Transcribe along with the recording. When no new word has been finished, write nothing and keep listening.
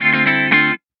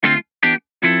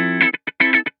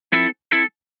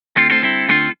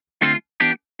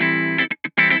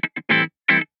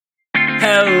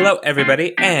Hello,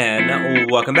 everybody,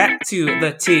 and welcome back to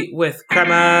the Tea with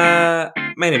Crema.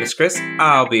 My name is Chris.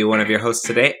 I'll be one of your hosts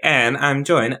today, and I'm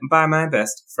joined by my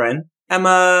best friend,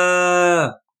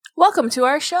 Emma. Welcome to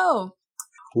our show.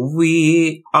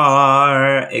 We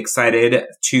are excited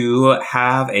to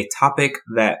have a topic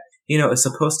that, is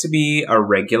supposed to be a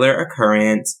regular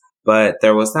occurrence, but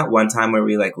there was that one time where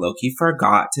we low-key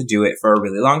forgot to do it for a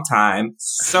really long time.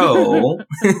 So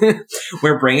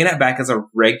we're bringing it back as a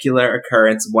regular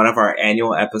occurrence, one of our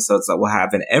annual episodes that we'll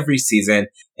have in every season.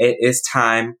 It is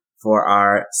time for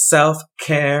our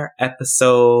self-care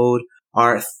episode,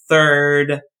 our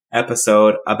third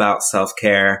episode about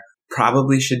self-care.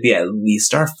 Probably should be at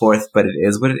least our fourth, but it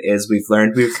is what it is. We've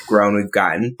learned, we've grown, we've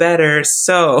gotten better.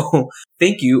 So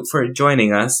thank you for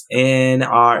joining us in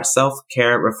our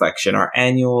self-care reflection, our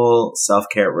annual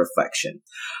self-care reflection.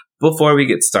 Before we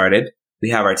get started, we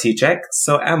have our tea check.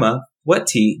 So Emma, what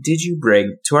tea did you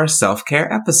bring to our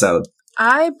self-care episode?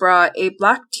 I brought a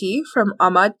black tea from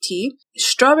Ahmad Tea,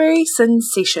 Strawberry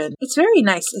Sensation. It's very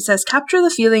nice. It says, capture the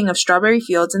feeling of strawberry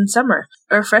fields in summer.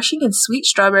 A refreshing and sweet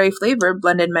strawberry flavor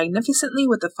blended magnificently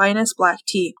with the finest black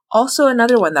tea. Also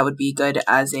another one that would be good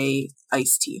as a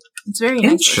iced tea. It's very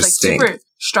nice. Interesting. It's super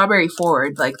strawberry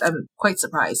forward. I'm quite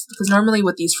surprised. Because normally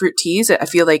with these fruit teas, I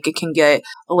feel like it can get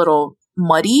a little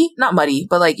muddy. Not muddy,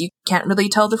 but you can't really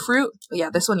tell the fruit. But yeah,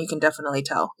 this one you can definitely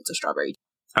tell. It's a strawberry.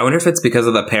 I wonder if it's because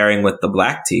of the pairing with the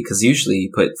black tea, because usually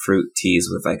you put fruit teas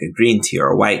with a green tea or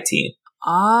a white tea.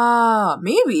 Ah,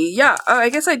 maybe. Yeah. I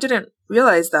guess I didn't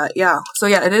realize that. Yeah. So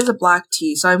yeah, it is a black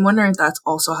tea. So I'm wondering if that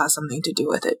also has something to do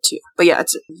with it too. But yeah,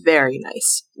 it's very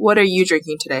nice. What are you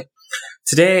drinking today?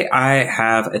 Today, I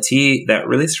have a tea that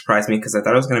really surprised me because I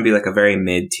thought it was going to be a very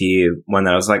mid tea, one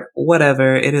that I was like,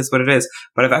 whatever, it is what it is.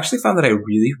 But I've actually found that I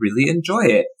really, really enjoy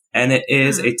it. And it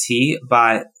is a tea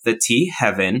by The Tea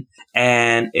Heaven,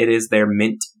 and it is their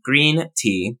mint green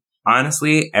tea.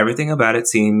 Honestly, everything about it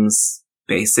seems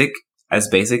basic as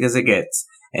it gets.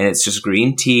 And it's just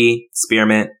green tea,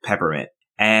 spearmint, peppermint.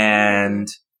 And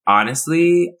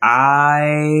honestly, I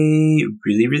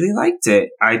really, really liked it.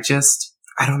 I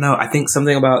don't know. I think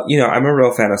something about, I'm a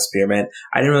real fan of spearmint.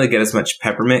 I didn't really get as much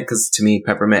peppermint because to me,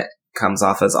 peppermint comes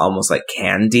off as almost like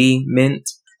candy mint.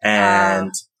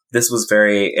 And this was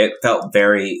it felt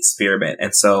very spearmint.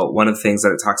 And so one of the things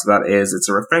that it talks about is it's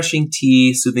a refreshing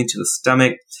tea, soothing to the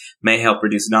stomach, may help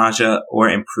reduce nausea or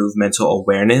improve mental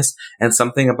awareness. And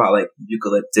something about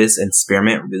eucalyptus and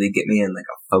spearmint really get me in a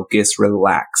focused,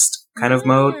 relaxed kind of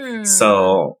mode.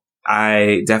 So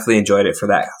I definitely enjoyed it for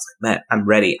that. I was like, man, I'm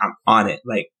ready. I'm on it.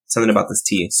 Something about this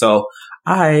tea. So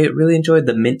I really enjoyed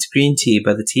the mint green tea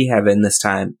by The Tea Heaven this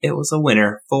time. It was a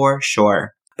winner for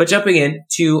sure. But jumping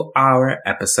into our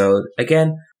episode,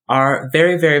 again, our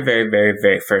very, very, very, very,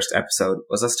 very first episode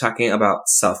was us talking about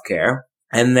self-care.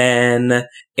 And then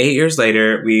 8 years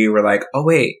later, we were like, oh,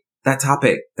 wait, that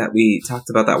topic that we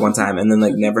talked about that one time and then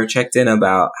never checked in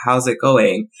about how's it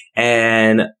going.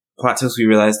 And plot twist, we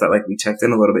realized that we checked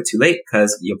in a little bit too late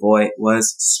because your boy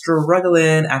was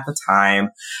struggling at the time.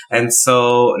 And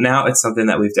so now it's something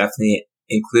that we've definitely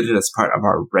included as part of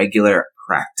our regular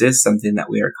practice, something that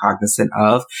we are cognizant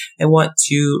of and want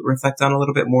to reflect on a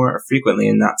little bit more frequently,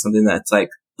 and not something that's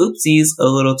oopsies, a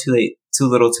little too late, too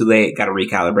little too late, gotta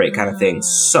recalibrate kind of thing.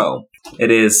 So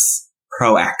it is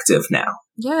proactive now.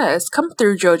 Yes, come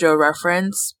through JoJo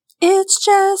reference. It's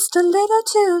just a little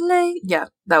too late. Yeah,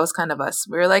 that was kind of us.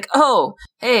 We were like, oh,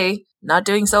 hey, not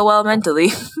doing so well mentally.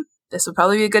 This would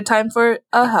probably be a good time for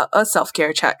a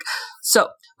self-care check. So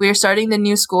we are starting the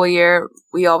new school year.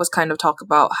 We always kind of talk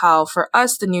about how for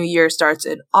us, the new year starts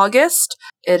in August.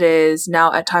 It is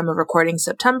now at time of recording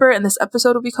September, and this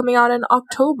episode will be coming out in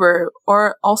October,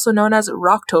 or also known as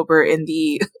Rocktober in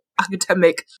the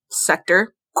academic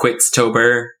sector.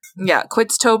 Quitstober. Yeah,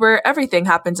 Quitstober. Everything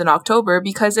happens in October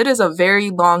because it is a very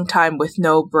long time with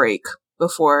no break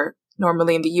before.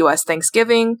 Normally in the US,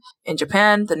 Thanksgiving. In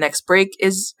Japan, the next break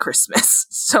is Christmas.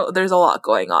 So there's a lot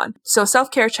going on. So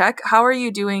self-care check. How are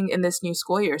you doing in this new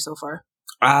school year so far?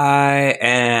 I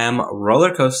am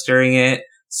roller coastering it.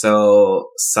 So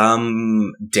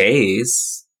some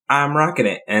days I'm rocking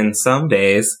it. And some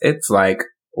days it's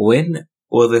when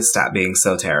will this stop being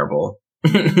so terrible?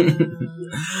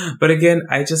 But again,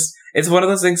 it's one of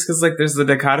those things because there's the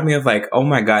dichotomy of oh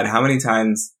my God, how many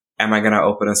times am I going to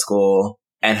open a school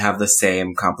and have the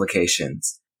same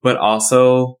complications? But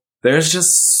also, there's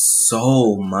just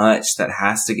so much that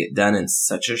has to get done in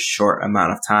such a short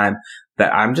amount of time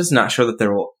that I'm just not sure that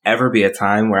there will ever be a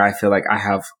time where I feel like I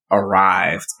have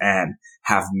arrived and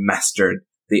have mastered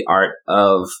the art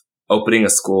of opening a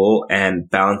school and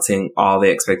balancing all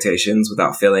the expectations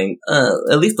without feeling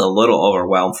at least a little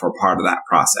overwhelmed for part of that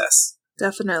process.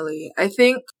 Definitely. I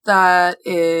think that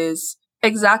is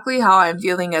exactly how I'm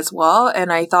feeling as well.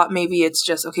 And I thought maybe it's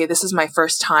just, okay, this is my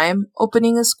first time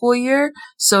opening a school year.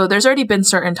 So there's already been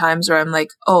certain times where I'm like,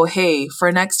 oh, hey,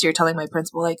 for next year, telling my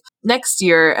principal, like, next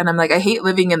year. And I'm like, I hate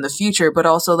living in the future, but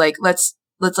also like, let's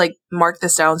like mark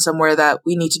this down somewhere that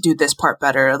we need to do this part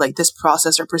better. Like this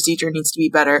process or procedure needs to be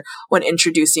better when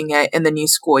introducing it in the new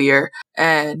school year.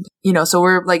 And, you know, so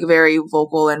we're like very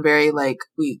vocal and very like,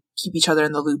 we keep each other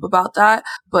in the loop about that.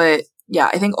 But yeah,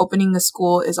 I think opening the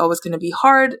school is always going to be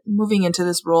hard. Moving into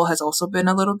this role has also been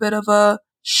a little bit of a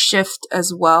shift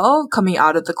as well. Coming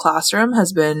out of the classroom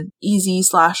has been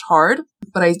easy/hard,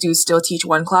 but I do still teach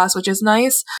one class, which is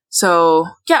nice. So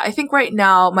yeah, I think right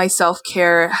now my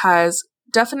self-care has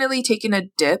definitely taken a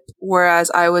dip, whereas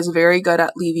I was very good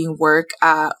at leaving work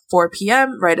at 4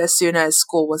 p.m. right as soon as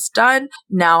school was done.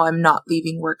 Now I'm not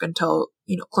leaving work until,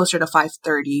 you know, closer to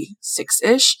 5:30,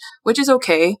 6-ish, which is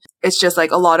okay. It's just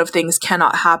like a lot of things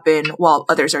cannot happen while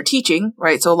others are teaching,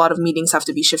 right? So a lot of meetings have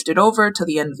to be shifted over to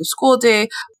the end of the school day,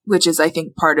 which is, I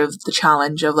think, part of the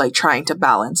challenge of like trying to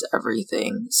balance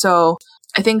everything. So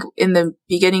I think in the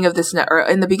beginning of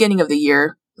in the beginning of the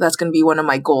year, that's going to be one of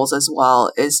my goals as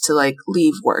well, is to like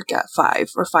leave work at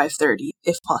 5 or 5:30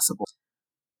 if possible.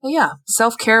 But yeah,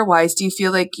 self-care wise, do you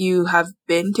feel like you have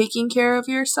been taking care of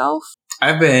yourself?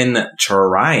 I've been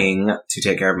trying to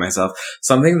take care of myself.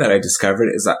 Something that I discovered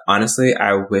is that honestly,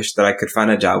 I wish that I could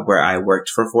find a job where I worked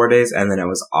for 4 days and then I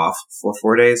was off for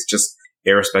 4 days, just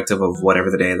irrespective of whatever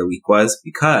the day of the week was,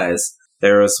 because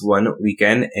there was one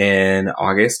weekend in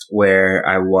August where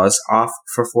I was off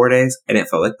for 4 days and it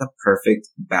felt like the perfect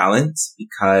balance,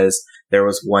 because there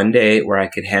was one day where I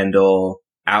could handle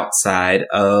outside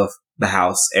of the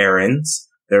house errands.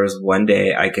 There was one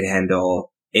day I could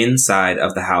handle inside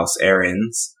of the house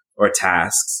errands or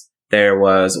tasks. There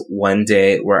was one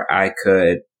day where I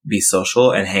could be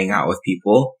social and hang out with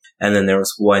people. And then there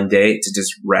was one day to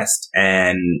just rest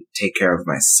and take care of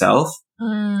myself.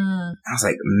 I was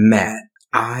like, man,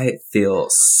 I feel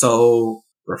so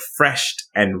refreshed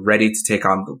and ready to take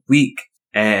on the week.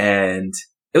 And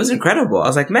it was incredible. I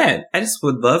was like, man, I just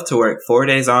would love to work 4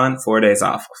 days on, 4 days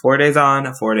off, 4 days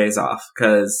on, 4 days off,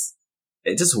 because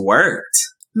it just worked.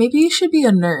 Maybe you should be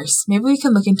a nurse. Maybe we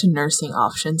can look into nursing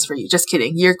options for you. Just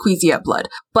kidding. You're queasy at blood.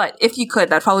 But if you could,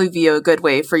 that'd probably be a good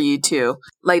way for you to,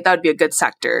 like, that would be a good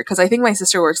sector. Because I think my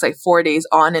sister works like 4 days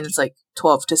on and it's like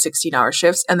 12 to 16 hour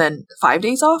shifts and then 5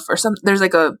 days off or something. There's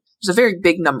a very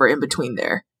big number in between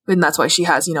there. And that's why she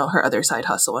has, you know, her other side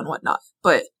hustle and whatnot.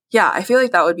 But yeah, I feel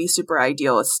like that would be super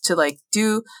ideal. It's to like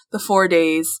do the 4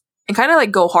 days and kind of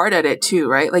like go hard at it too,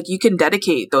 right? Like you can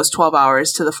dedicate those 12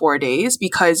 hours to the 4 days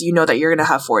because you know that you're going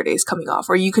to have 4 days coming off.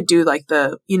 Or you could do like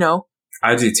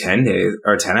I do 10 days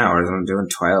or 10 hours. I'm doing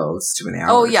 12. It's too many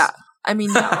hours. Oh yeah. I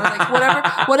mean, yeah, or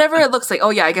like whatever it looks like.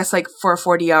 Oh yeah, I guess like for a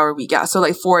 40-hour week. Yeah. So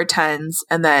like 4 10s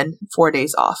and then 4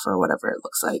 days off or whatever it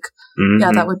looks like. Mm-hmm.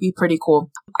 Yeah, that would be pretty cool.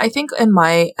 I think in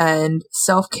my end,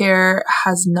 self-care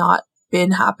has not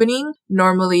been happening.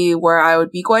 Normally where I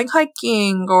would be going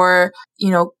hiking or, you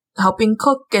know, helping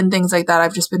cook and things like that.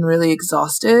 I've just been really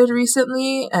exhausted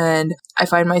recently and I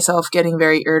find myself getting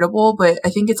very irritable, but I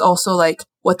think it's also like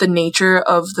what the nature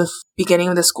of the beginning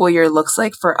of the school year looks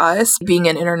like for us being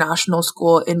an international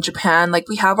school in Japan. Like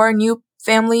we have our new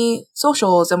family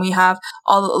socials and we have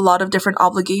a lot of different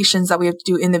obligations that we have to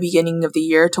do in the beginning of the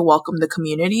year to welcome the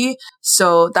community.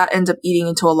 So that ends up eating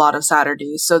into a lot of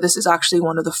Saturdays. So this is actually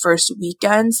one of the first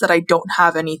weekends that I don't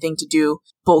have anything to do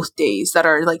both days that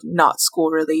are like not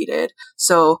school related.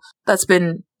 So that's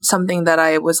been something that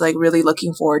I was like really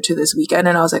looking forward to this weekend.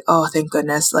 And I was like, oh, thank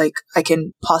goodness. Like I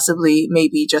can possibly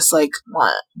maybe just like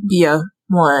be a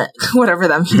whatever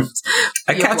that means.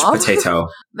 A couch potato.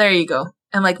 There you go.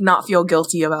 And like not feel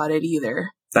guilty about it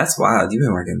either. That's wild. You've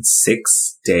been working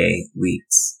 6-day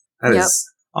weeks. That is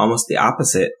almost the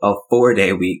opposite of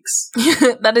 4-day weeks.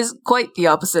 That is quite the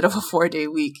opposite of a 4-day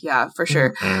week. Yeah, for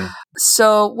sure. Mm-hmm.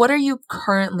 So what are you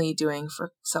currently doing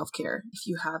for self-care if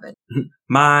you haven't?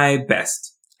 My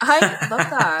best. I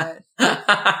love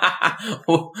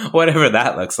that. Whatever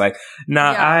that looks like.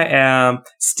 Now, I am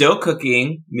still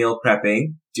cooking, meal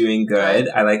prepping, doing good.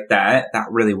 I like that. That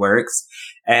really works.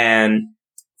 And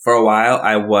for a while,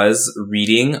 I was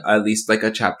reading at least like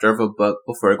a chapter of a book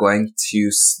before going to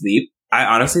sleep. I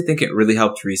honestly think it really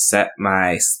helped reset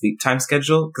my sleep time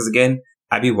schedule. Because again,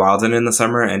 I'd be wilding in the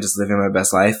summer and just living my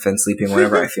best life and sleeping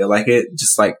whenever I feel like it.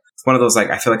 Just like, it's one of those,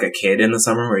 like, I feel like a kid in the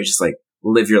summer where you just like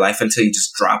live your life until you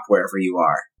just drop wherever you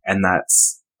are. And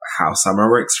that's how summer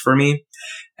works for me.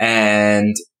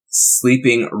 And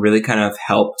sleeping really kind of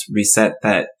helped reset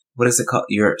that, what is it called?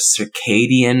 Your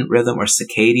circadian rhythm or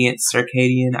circadian.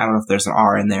 I don't know if there's an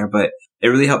R in there, but it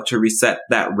really helped to reset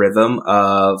that rhythm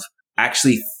of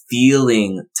actually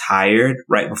feeling tired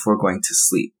right before going to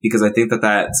sleep. Because I think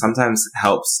that sometimes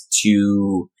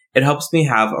it helps me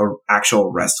have a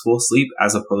actual restful sleep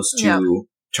as opposed to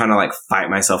trying to like fight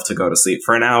myself to go to sleep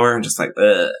for an hour and just like,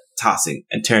 tossing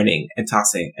and turning and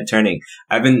tossing and turning.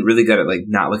 I've been really good at like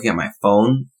not looking at my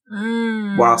phone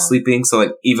while sleeping. So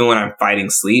like even when I'm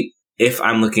fighting sleep, if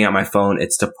I'm looking at my phone,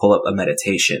 it's to pull up a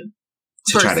meditation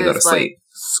to try to go to sleep.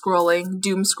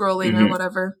 Doom scrolling or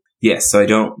whatever. Yes. So I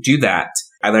don't do that.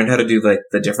 I learned how to do like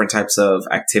the different types of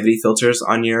activity filters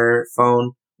on your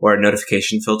phone or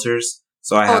notification filters.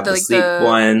 So I have the sleep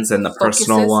ones and the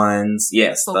personal ones.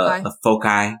 Yes. The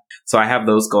foci. So I have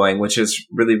those going, which is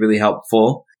really, really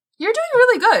helpful. You're doing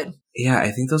really good. Yeah,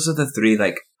 I think those are the three,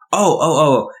 like,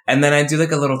 and then I do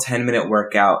like a little 10-minute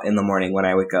workout in the morning when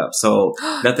I wake up. So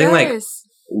nothing like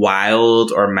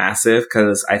wild or massive,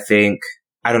 because I think,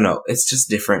 I don't know, it's just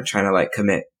different trying to like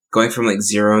commit, going from like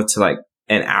 0 to like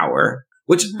an hour,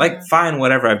 which like fine,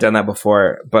 whatever. I've done that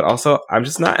before, but also I'm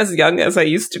just not as young as I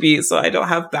used to be. So I don't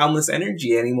have boundless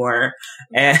energy anymore.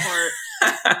 And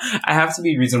I have to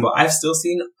be reasonable. I've still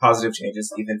seen positive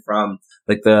changes even from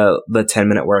like the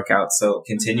 10-minute workout. So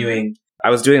continuing,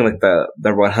 I was doing like the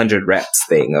 100 reps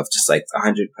thing of just like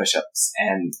 100 push-ups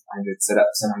and 100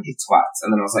 sit-ups and 100 squats.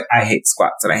 And then I was like, I hate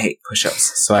squats and I hate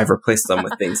push-ups. So I've replaced them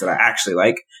with things that I actually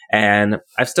like. And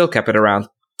I've still kept it around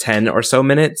 10 or so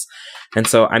minutes. And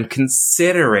so I'm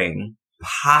considering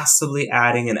possibly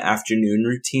adding an afternoon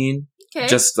routine. Okay.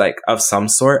 Just like of some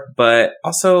sort, but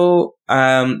also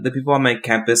the people on my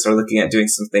campus are looking at doing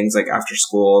some things like after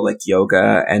school, like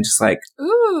yoga and just like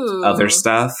other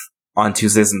stuff on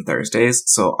Tuesdays and Thursdays.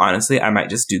 So honestly, I might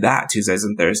just do that Tuesdays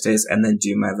and Thursdays and then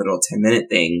do my little 10-minute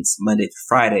things Monday through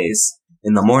Fridays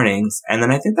in the mornings. And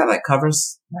then I think that like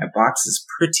covers my boxes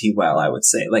pretty well, I would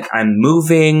say. Like I'm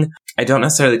moving. I don't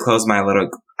necessarily close my little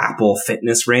Apple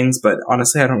Fitness rings, but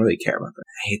honestly, I don't really care about that.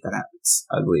 I hate that app. It's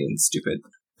ugly and stupid.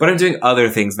 But I'm doing other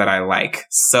things that I like,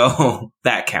 so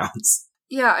that counts.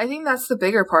 Yeah, I think that's the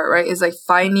bigger part, right? Is like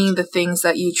finding the things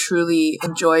that you truly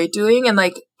enjoy doing and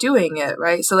like doing it,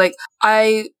 right? So like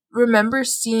I remember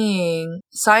seeing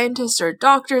scientists or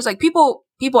doctors, like people,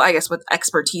 I guess, with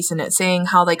expertise in it saying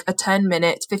how like a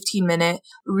 10-minute, 15-minute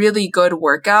really good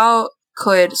workout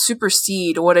could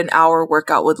supersede what an hour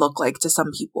workout would look like to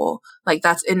some people. Like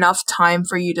that's enough time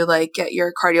for you to like get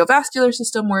your cardiovascular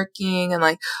system working and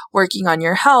like working on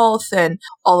your health and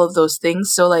all of those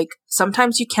things. So like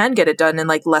sometimes you can get it done in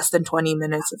like less than 20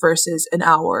 minutes versus an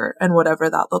hour and whatever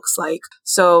that looks like.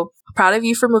 So proud of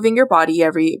you for moving your body,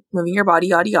 yaddy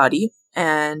yaddy,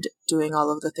 and doing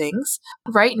all of the things.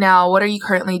 Right now, what are you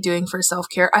currently doing for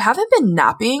self-care? I haven't been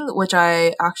napping, which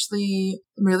I actually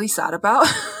am really sad about.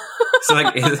 So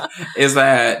like, is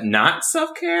that not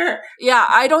self-care? Yeah,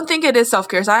 I don't think it is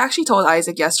self-care. So I actually told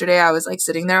Isaac yesterday, I was like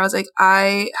sitting there, I was like,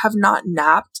 I have not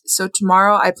napped. So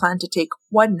tomorrow I plan to take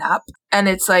one nap. And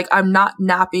it's like, I'm not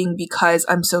napping because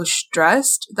I'm so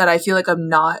stressed that I feel like I'm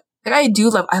not. Like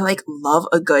I love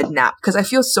a good nap because I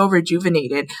feel so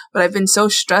rejuvenated, but I've been so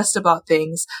stressed about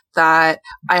things that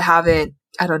I haven't,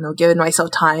 I don't know, given myself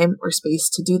time or space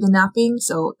to do the napping.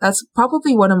 So that's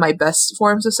probably one of my best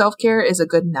forms of self-care is a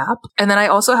good nap. And then I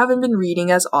also haven't been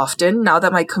reading as often. Now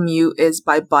that my commute is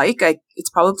by bike, it's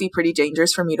probably pretty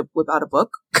dangerous for me to whip out a book.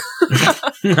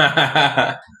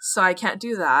 So I can't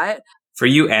do that. For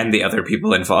you and the other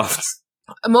people involved.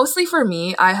 Mostly for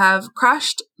me. I have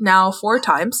crashed now 4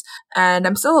 times and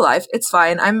I'm still alive. It's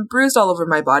fine. I'm bruised all over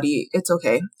my body. It's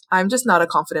okay. I'm just not a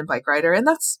confident bike rider and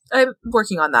I'm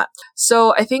working on that.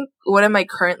 So I think what am I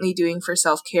currently doing for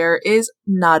self-care is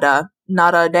nada.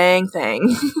 Not a dang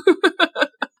thing.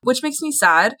 Which makes me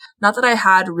sad. Not that I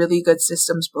had really good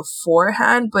systems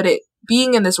beforehand, but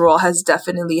being in this role has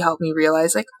definitely helped me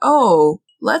realize like, oh,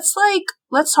 let's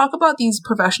talk about these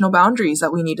professional boundaries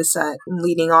that we need to set,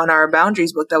 leading on our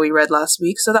boundaries book that we read last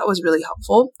week. So that was really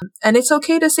helpful. And it's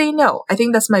okay to say no. I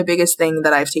think that's my biggest thing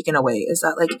that I've taken away is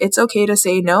that like, it's okay to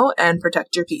say no and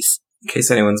protect your peace. In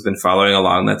case anyone's been following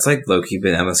along, that's like low-key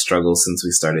been Emma's struggle since we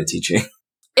started teaching.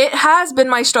 It has been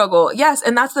my struggle. Yes.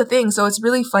 And that's the thing. So it's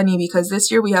really funny because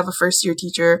this year we have a first-year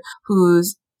teacher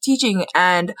who's teaching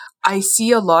and I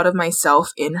see a lot of myself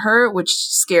in her, which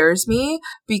scares me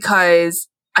because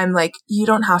I'm like, you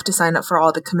don't have to sign up for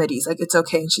all the committees. Like, it's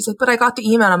okay. And she's like, but I got the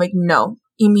email. I'm like, no,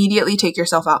 immediately take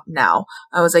yourself out now.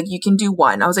 I was like, you can do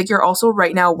one. I was like, you're also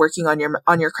right now working on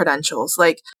your credentials.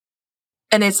 Like,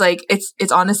 And it's like,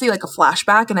 it's honestly like a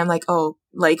flashback. And I'm like, oh,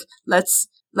 like, let's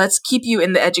keep you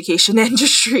in the education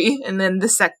industry and then the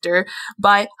sector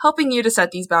by helping you to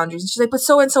set these boundaries. And she's like, but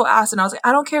so-and-so asked. And I was like,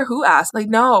 I don't care who asked. Like,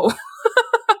 no.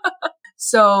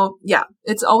 So yeah,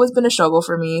 it's always been a struggle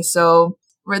for me. So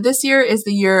for this year is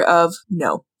the year of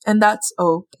no. And that's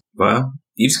okay. Well,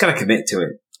 you just gotta commit to it.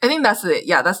 I think that's it.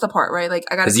 Yeah, that's the part, right? Like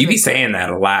I gotta. Because you be saying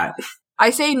that a lot. I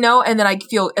say no, and then I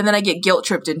get guilt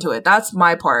tripped into it. That's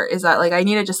my part. Is that like I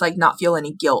need to just like not feel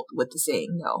any guilt with the saying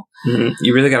no. Mm-hmm.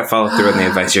 You really gotta follow through on the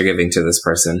advice you're giving to this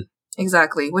person.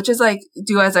 Exactly, which is like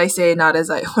do as I say, not as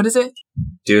I. What is it?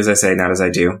 Do as I say, not as I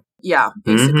do. Yeah,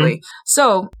 basically. Mm-hmm.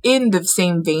 So in the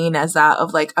same vein as that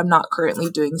of like, I'm not currently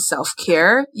doing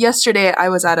self-care. Yesterday, I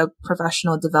was at a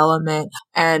professional development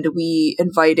and we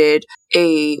invited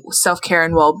a self-care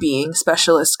and well-being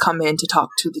specialist come in to talk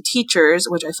to the teachers,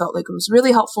 which I felt like it was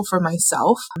really helpful for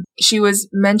myself. She was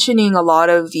mentioning a lot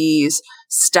of these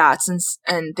stats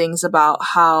and things about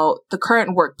how the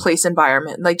current workplace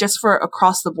environment, like just for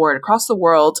across the board, across the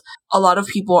world, a lot of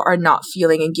people are not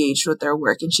feeling engaged with their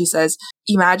work. And she says,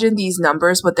 imagine these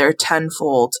numbers, but they're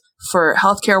tenfold for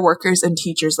healthcare workers and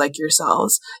teachers like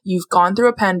yourselves. You've gone through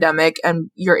a pandemic and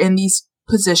you're in these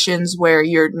positions where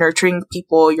you're nurturing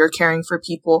people, you're caring for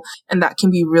people, and that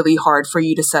can be really hard for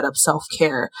you to set up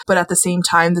self-care. But at the same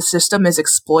time, the system is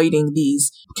exploiting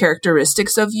these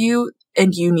characteristics of you,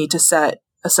 and you need to set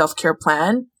a self-care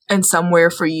plan and somewhere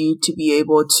for you to be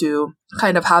able to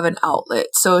kind of have an outlet.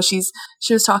 So she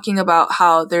was talking about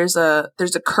how there's a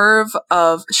curve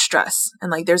of stress,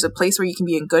 and like there's a place where you can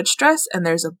be in good stress, and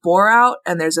there's a bore out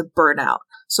and there's a burnout.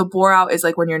 So bore out is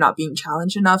like when you're not being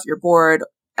challenged enough, you're bored,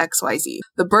 XYZ.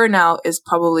 The burnout is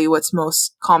probably what's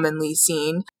most commonly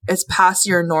seen. It's past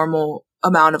your normal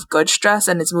amount of good stress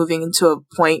and it's moving into a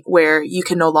point where you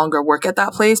can no longer work at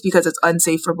that place because it's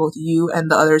unsafe for both you and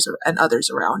the others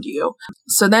around you.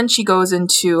 So then she goes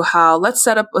into how let's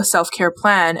set up a self-care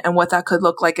plan and what that could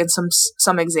look like and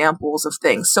some examples of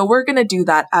things. So we're going to do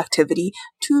that activity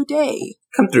today.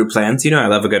 Come through plans. You know I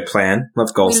love a good plan.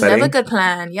 Love goal setting. Love a good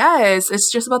plan. Yes.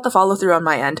 It's just about the follow through on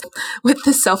my end. With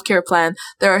the self-care plan,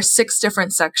 there are 6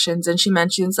 different sections. And she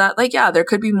mentions that, like, yeah, there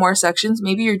could be more sections.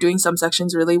 Maybe you're doing some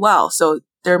sections really well. So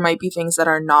there might be things that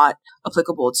are not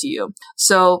applicable to you.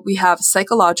 So we have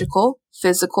psychological,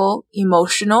 physical,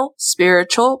 emotional,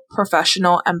 spiritual,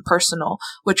 professional, and personal,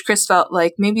 which Chris felt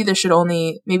like maybe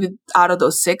out of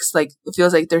those 6, like it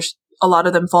feels like there's a lot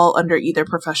of them fall under either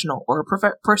professional or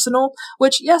personal,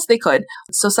 which yes, they could.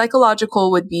 So psychological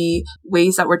would be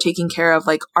ways that we're taking care of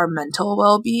like our mental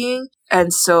well-being.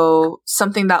 And so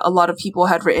something that a lot of people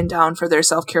had written down for their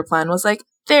self-care plan was like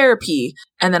therapy.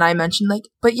 And then I mentioned like,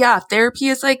 but yeah, therapy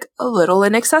is like a little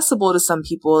inaccessible to some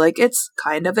people. Like it's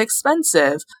kind of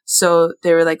expensive. So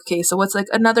they were like, okay, so what's like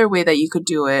another way that you could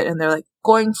do it? And they're like,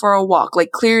 going for a walk,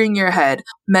 like clearing your head,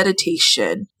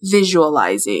 meditation,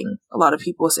 visualizing. A lot of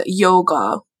people say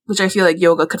yoga, which I feel like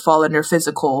yoga could fall under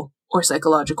physical or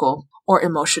psychological or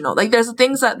emotional. Like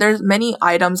there's many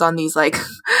items on these like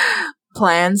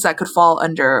plans that could fall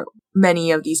under many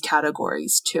of these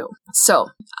categories too. So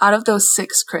out of those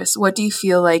 6, Chris, what do you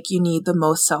feel like you need the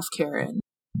most self-care in?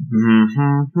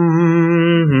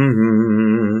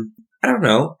 I don't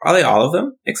know. Probably all of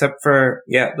them, except for,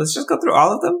 let's just go through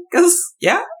all of them, because,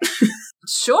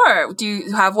 Sure. Do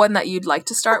you have one that you'd like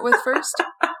to start with first?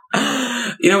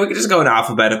 We could just go in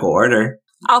alphabetical order.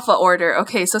 Alpha order.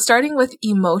 Okay, so starting with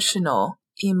emotional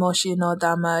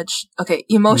damage. Okay,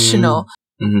 emotional.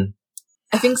 Mm-hmm.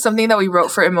 I think something that we wrote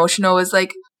for emotional was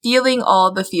like feeling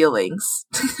all the feelings.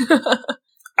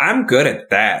 I'm good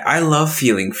at that. I love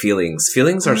feeling feelings.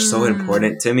 Feelings are so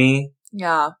important to me.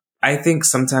 Yeah. I think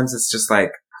sometimes it's just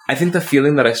like, I think the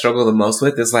feeling that I struggle the most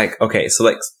with is like, okay, so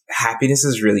like happiness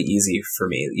is really easy for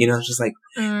me. It's just like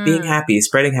being happy,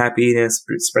 spreading happiness,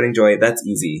 spreading joy. That's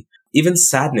easy. Even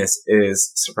sadness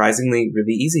is surprisingly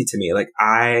really easy to me. Like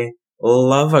I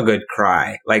love a good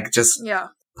cry. Like just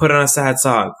put on a sad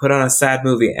song, put on a sad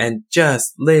movie and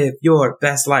just live your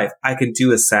best life. I can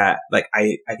do I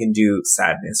can do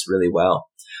sadness really well.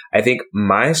 I think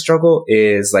my struggle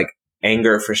is like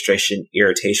anger, frustration,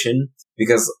 irritation,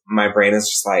 because my brain is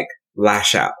just like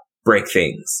lash out, break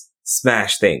things,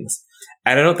 smash things.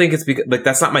 And I don't think it's because like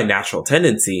that's not my natural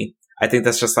tendency. I think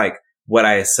that's just like what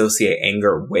I associate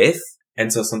anger with.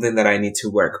 And so something that I need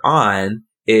to work on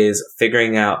is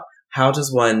figuring out how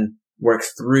does one work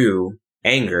through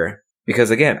anger?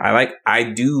 Because again, I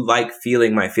do like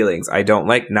feeling my feelings. I don't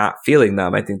like not feeling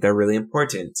them. I think they're really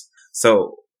important.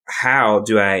 So how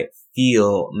do I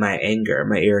feel my anger,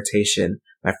 my irritation,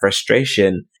 my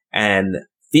frustration, and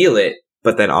feel it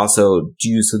but then also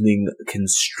do something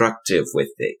constructive with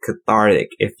it, cathartic,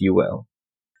 if you will.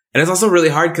 And it's also really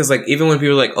hard because, like, even when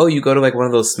people are like, oh, you go to, like, one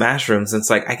of those Smash rooms, it's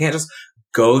like, I can't just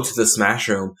go to the Smash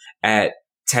room at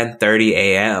 10:30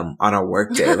 a.m. on a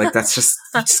work day. Like, that's just,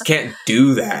 you just can't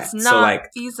do that. It's not so, like,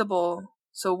 feasible.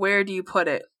 So where do you put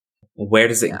it? Where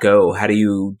does it go? How do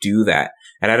you do that?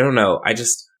 And I don't know. I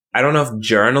don't know if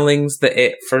journaling's the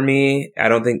it for me. I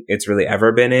don't think it's really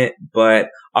ever been it, but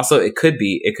also it could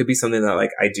be. It could be something that,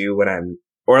 like, I do when I'm,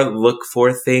 or look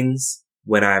for things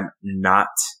when I'm not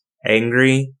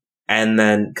angry. And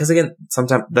then, cause again,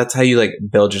 sometimes that's how you, like,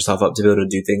 build yourself up to be able to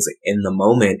do things, like, in the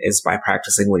moment, is by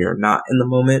practicing when you're not in the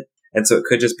moment. And so it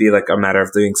could just be, like, a matter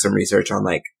of doing some research on,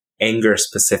 like, anger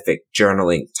specific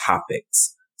journaling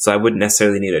topics. So I wouldn't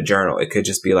necessarily need a journal. It could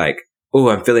just be like, oh,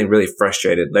 I'm feeling really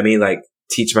frustrated. Let me, like,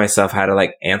 teach myself how to,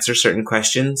 like, answer certain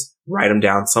questions, write them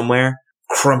down somewhere,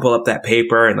 crumple up that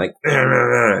paper and, like,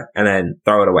 and then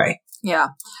throw it away. Yeah.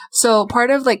 So part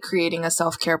of, like, creating a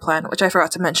self-care plan, which I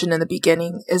forgot to mention in the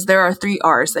beginning, is there are 3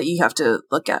 R's that you have to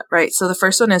look at, right? So the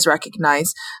first one is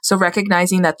recognize. So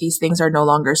recognizing that these things are no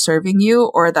longer serving you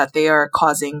or that they are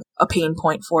causing a pain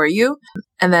point for you.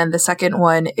 And then the second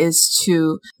one is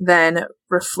to then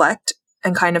reflect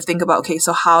and kind of think about, okay,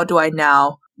 so how do I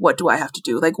now, what do I have to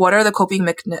do? Like, what are the coping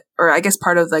or I guess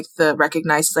part of, like, the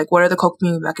recognize is, like, what are the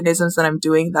coping mechanisms that I'm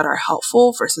doing that are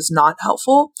helpful versus not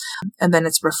helpful? And then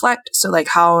it's reflect. So, like,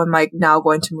 how am I now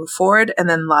going to move forward? And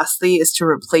then lastly is to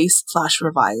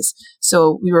replace/revise.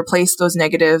 So we replace those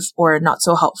negative or not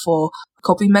so helpful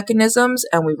coping mechanisms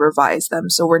and we revise them.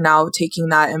 So we're now taking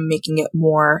that and making it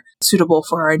more suitable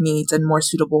for our needs and more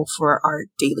suitable for our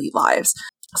daily lives.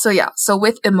 So yeah, so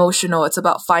with emotional, it's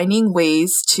about finding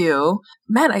ways to,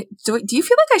 man, do you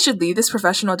feel like I should lead this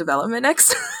professional development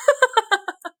next?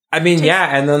 I mean,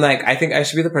 yeah, and then, like, I think I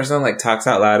should be the person that, like, talks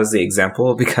out loud as the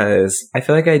example because I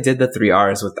feel like I did the 3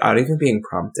 R's without even being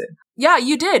prompted. Yeah,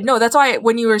 you did. No, that's why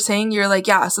when you were saying, you're like,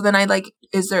 yeah, so then I, like,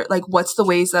 is there, like, what's the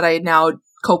ways that I now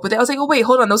cope with it? I was like, oh, wait,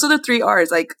 hold on. Those are the 3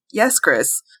 R's. Like, yes,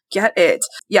 Chris, get it.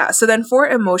 Yeah. So then for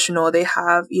emotional, they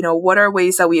have, what are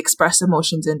ways that we express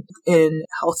emotions in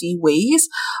healthy ways?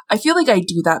 I feel like I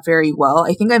do that very well.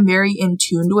 I think I'm very in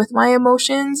tune with my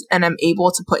emotions and I'm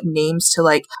able to put names to,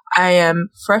 like, I am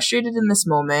frustrated in this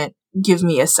moment. Give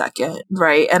me a second,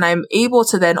 right? And I'm able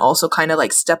to then also kind of,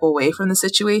 like, step away from the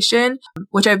situation,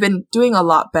 which I've been doing a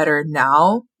lot better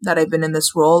now that I've been in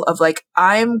this role of, like,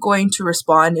 I'm going to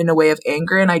respond in a way of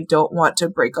anger and I don't want to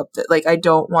break up I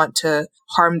don't want to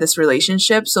harm this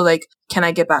relationship. So, like, can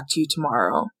I get back to you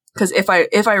tomorrow? Because if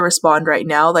I respond right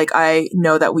now, like, I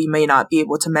know that we may not be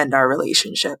able to mend our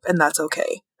relationship and that's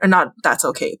okay. Or not that's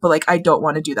okay, but, like, I don't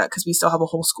want to do that because we still have a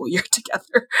whole school year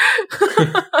together.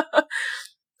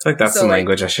 I feel like that's some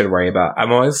language I should worry about.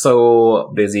 I'm always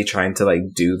so busy trying to, like,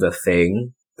 do the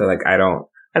thing that, like, I don't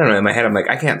know. In my head, I'm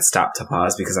like, I can't stop to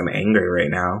pause because I'm angry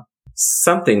right now.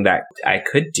 Something that I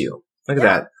could do. Look at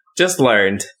that. Just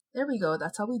learned. There we go.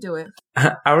 That's how we do it.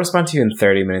 I'll respond to you in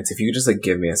 30 minutes if you could just, like,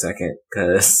 give me a second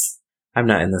because I'm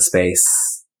not in the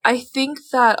space. I think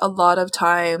that a lot of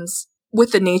times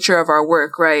with the nature of our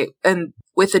work, right? And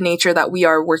with the nature that we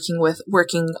are working with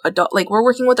we're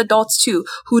working with adults too,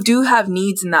 who do have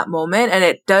needs in that moment. And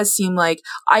it does seem like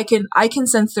I can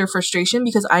sense their frustration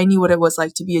because I knew what it was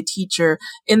like to be a teacher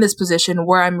in this position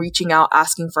where I'm reaching out,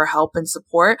 asking for help and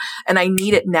support, and I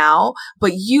need it now.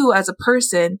 But you as a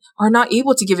person are not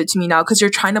able to give it to me now because you're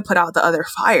trying to put out the other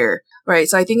fire. Right.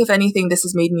 So I think if anything, this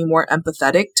has made me more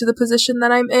empathetic to the position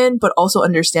that I'm in, but also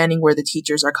understanding where the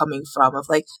teachers are coming from of,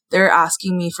 like, they're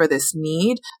asking me for this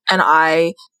need and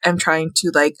I am trying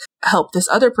to, like, help this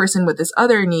other person with this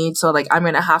other need. So, like, I'm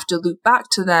going to have to loop back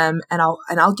to them and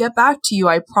I'll get back to you.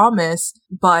 I promise.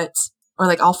 But, or,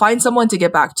 like, I'll find someone to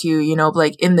get back to you, but,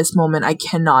 like, in this moment, I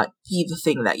cannot be the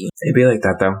thing that you. It'd be like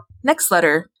that though. Next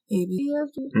letter.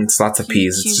 It's lots of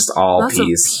P's. It's just all lots P's.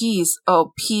 Of P's.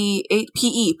 Oh,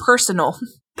 P-E, personal.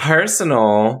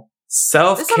 Personal.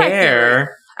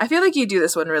 Self-care. I feel like you do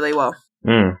this one really well.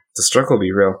 The struggle will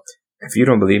be real. If you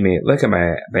don't believe me, look at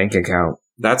my bank account.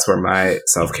 That's where my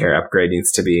self-care upgrade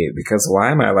needs to be because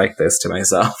why am I like this to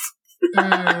myself?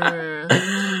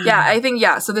 Yeah, I think,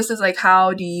 so this is, like,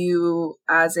 how do you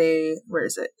where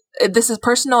is it? This is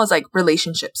personal is, like,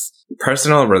 relationships.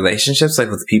 Personal relationships, like,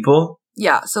 with people?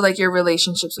 Yeah, so, like, your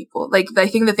relationships with people. Like, I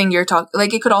think the thing you're talking,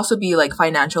 like, it could also be, like,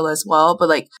 financial as well, but,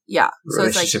 like, yeah. So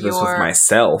it's, like, your with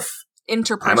myself.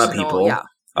 Interpersonal. I'm a people. Yeah.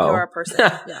 Oh. You're a person.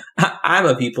 Yeah. I'm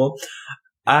a people.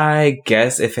 I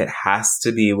guess if it has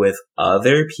to be with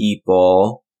other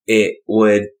people, it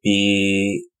would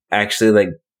be actually, like,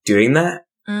 doing that.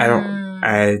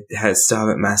 I still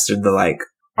haven't mastered the, like,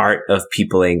 art of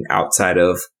peopling outside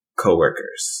of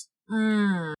coworkers.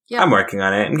 Yeah. I'm working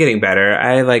on it. I'm getting better.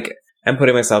 I'm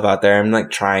putting myself out there. I'm like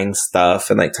trying stuff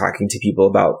and like talking to people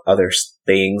about other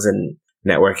things and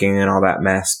networking and all that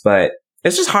mess. But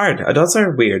it's just hard. Adults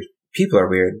are weird. People are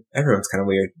weird. Everyone's kind of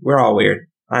weird. We're all weird.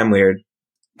 I'm weird.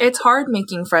 It's hard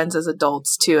making friends as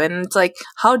adults too. And it's like,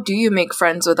 how do you make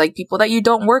friends with like people that you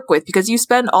don't work with? Because you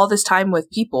spend all this time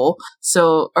with people.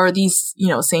 So, or these,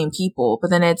 same people, but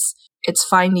then it's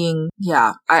finding,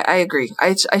 I agree.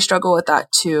 I struggle with that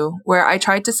too, where I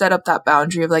tried to set up that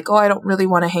boundary of like, oh, I don't really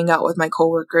want to hang out with my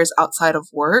coworkers outside of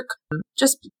work.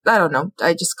 I don't know.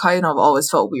 I just kind of always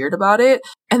felt weird about it.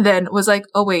 And then was like,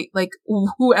 oh wait, like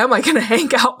who am I going to hang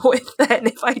out with then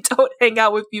if I don't hang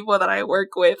out with people that I work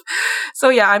with? So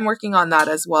yeah, I'm working on that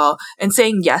as well. And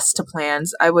saying yes to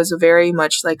plans. I was very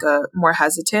much like more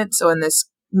hesitant. So in this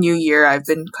new year, I've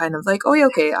been kind of like, oh yeah,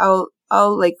 okay,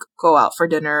 I'll like go out for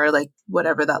dinner or like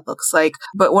whatever that looks like.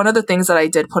 But one of the things that I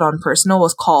did put on personal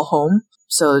was call home.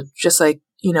 So just like,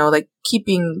 like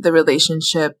keeping the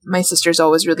relationship. My sister's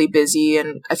always really busy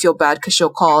and I feel bad because she'll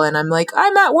call and I'm like,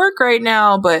 I'm at work right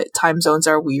now, but time zones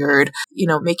are weird,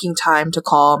 making time to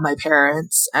call my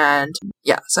parents. And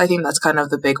yeah, so I think that's kind of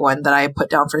the big one that I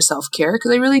put down for self-care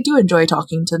because I really do enjoy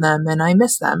talking to them and I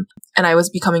miss them. And I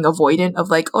was becoming avoidant of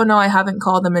like, oh no, I haven't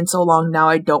called them in so long. Now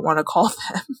I don't want to call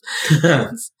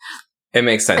them. It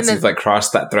makes sense. You've like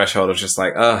crossed that threshold of just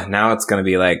like, oh, now it's going to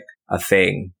be like a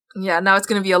thing. Yeah, now it's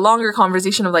going to be a longer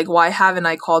conversation of like, why haven't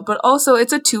I called? But also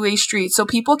it's a two-way street. So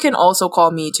people can also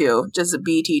call me too, just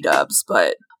BT dubs,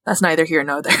 but that's neither here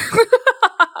nor there.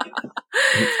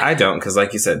 I don't, because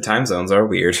like you said, time zones are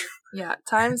weird. Yeah,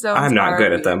 time zones I'm not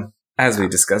good at them. As we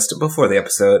discussed before the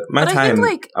episode, my time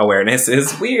awareness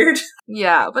is weird.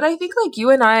 Yeah, but I think like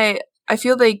you and I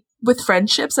feel like with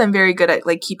friendships, I'm very good at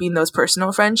like keeping those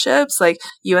personal friendships. Like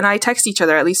you and I text each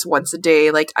other at least once a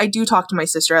day. Like I do talk to my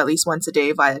sister at least once a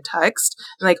day via text.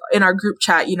 And like in our group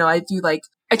chat,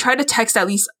 I try to text at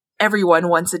least everyone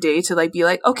once a day to like be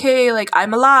like, okay, like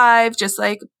I'm alive. Just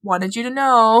like wanted you to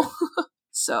know.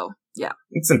 So yeah.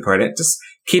 It's important. Just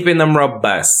keeping them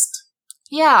robust.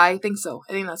 Yeah, I think so.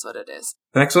 I think that's what it is.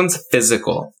 The next one's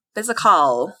physical.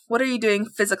 Physical. What are you doing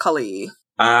physically?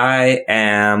 I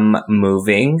am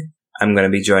moving. I'm going to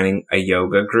be joining a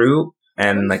yoga group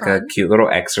and like a cute little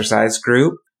exercise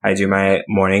group. I do my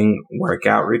morning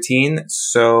workout routine.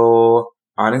 So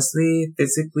honestly,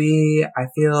 physically, I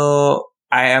feel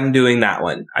I am doing that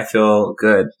one. I feel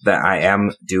good that I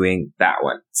am doing that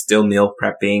one. Still meal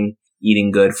prepping,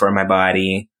 eating good for my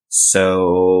body.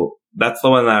 So that's the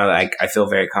one that I feel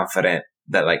very confident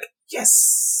that like,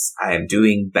 yes, I am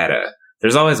doing better.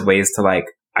 There's always ways to like,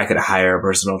 I could hire a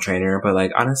personal trainer, but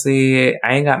like, honestly,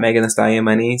 I ain't got Megan Thee Stallion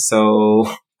money, so.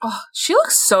 Oh, she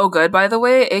looks so good, by the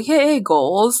way, aka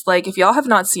Goals. Like, if y'all have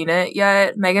not seen it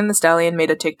yet, Megan Thee Stallion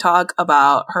made a TikTok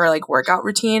about her like workout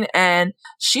routine, and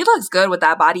she looks good with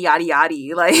that body yaddy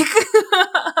yaddy. Like,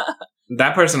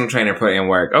 that personal trainer put in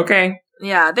work. Okay.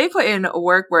 Yeah, they put in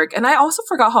work. And I also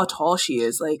forgot how tall she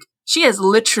is. Like, she is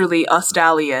literally a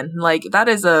stallion. Like, that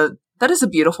is a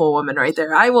beautiful woman right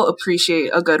there. I will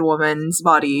appreciate a good woman's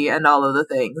body and all of the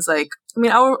things. Like, I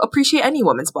mean, I will appreciate any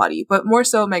woman's body, but more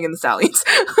so Megan Thee Stallion's.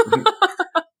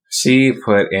 She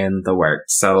put in the work.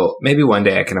 So maybe one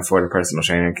day I can afford a personal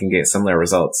trainer and can get similar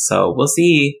results. So we'll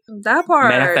see. That part.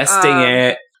 Manifesting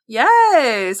it.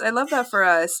 Yes, I love that for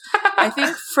us. I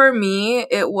think for me,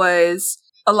 it was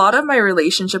a lot of my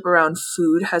relationship around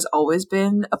food has always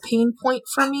been a pain point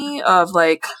for me of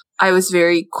like, I was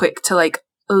very quick to like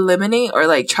eliminate or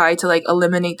like try to like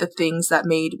eliminate the things that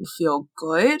made me feel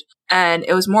good. And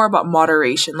it was more about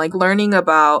moderation, like learning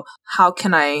about how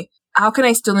can I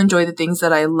still enjoy the things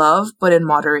that I love, but in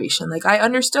moderation. Like I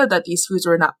understood that these foods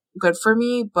were not good for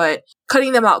me, but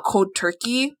cutting them out cold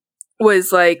turkey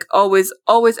was like always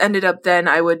ended up then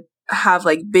I would have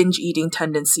like binge eating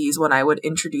tendencies when I would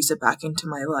introduce it back into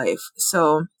my life.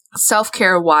 So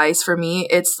self-care wise for me,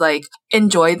 it's like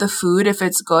enjoy the food if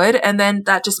it's good. And then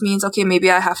that just means, okay,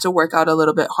 maybe I have to work out a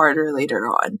little bit harder later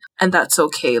on. And that's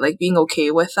okay. Like being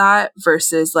okay with that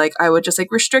versus like I would just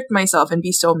like restrict myself and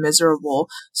be so miserable.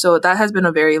 So that has been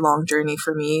a very long journey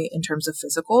for me in terms of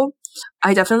physical.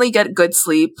 I definitely get good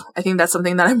sleep. I think that's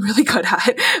something that I'm really good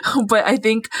at. But I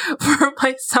think for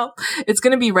myself, it's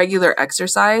going to be regular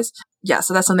exercise. Yeah,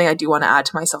 so that's something I do want to add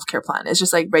to my self-care plan. It's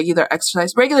just like regular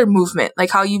exercise, regular movement,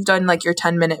 like how you've done like your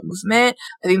 10-minute movement.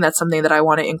 I think that's something that I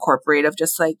want to incorporate of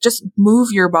just move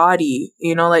your body,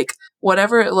 like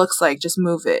whatever it looks like, just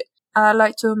move it. I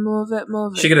like to move it.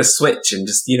 She get a switch and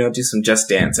just, do some Just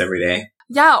Dance every day.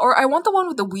 Yeah, or I want the one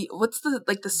with what's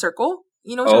the circle?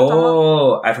 You know what I'm talking about?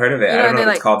 Oh, I've heard of it. You I know, don't know and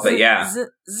what it's called, but yeah.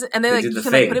 And they They like, do you the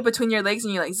can like thing. put it between your legs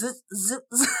and you're like, zzz, zzz,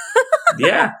 zzz.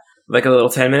 Yeah. Like a little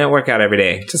 10-minute workout every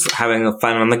day. Just having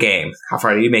fun on the game. How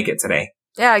far do you make it today?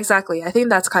 Yeah, exactly. I think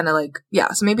that's kind of like,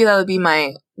 yeah. So maybe that would be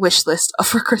my wish list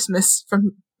for Christmas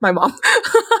from my mom.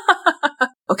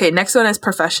 Okay, next one is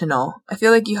professional. I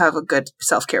feel like you have a good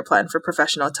self-care plan for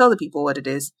professional. Tell the people what it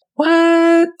is.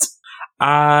 What?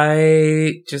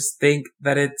 I just think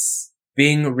that it's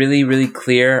being really, really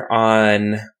clear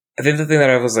on... I think the thing that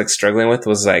I was like struggling with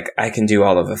was like, I can do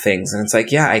all of the things. And it's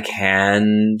like, yeah, I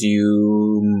can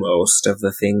do most of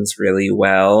the things really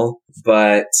well.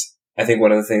 But I think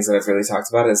one of the things that I've really talked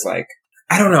about is like,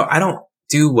 I don't know. I don't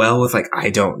do well with like, I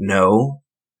don't know.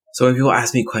 So when people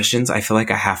ask me questions, I feel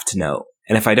like I have to know.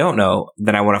 And if I don't know,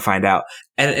 then I want to find out.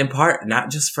 And in part, not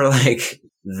just for like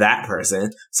that person.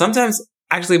 Sometimes,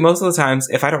 actually, most of the times,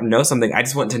 if I don't know something, I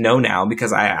just want to know now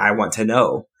because I want to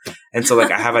know. And so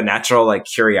like I have a natural like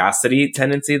curiosity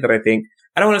tendency that I think,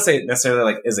 I don't want to say necessarily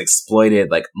like is exploited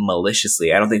like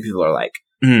maliciously. I don't think people are like,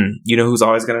 you know who's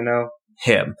always going to know?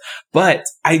 Him. But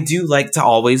I do like to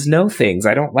always know things.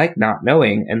 I don't like not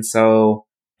knowing. And so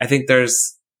I think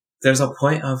there's a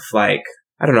point of like,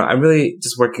 I don't know, I'm really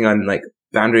just working on like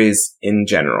boundaries in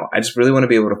general. I just really want to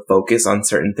be able to focus on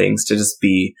certain things, to just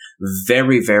be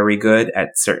very, very good at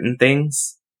certain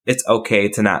things. It's okay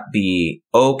to not be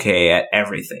okay at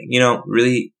everything. You know,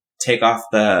 really take off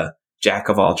the jack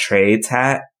of all trades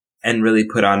hat and really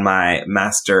put on my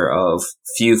master of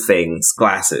few things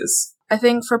glasses. I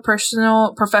think for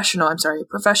professional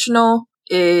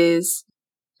is,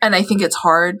 and I think it's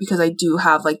hard because I do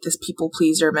have like this people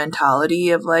pleaser mentality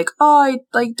of like, oh, I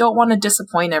like don't want to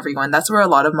disappoint everyone. That's where a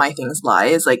lot of my things lie,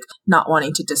 is like not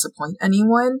wanting to disappoint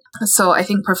anyone. So I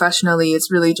think professionally, it's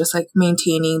really just like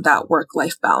maintaining that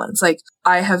work-life balance. Like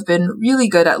I have been really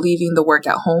good at leaving the work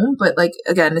at home, but like,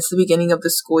 again, it's the beginning of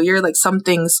the school year. Like some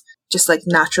things just like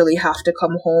naturally have to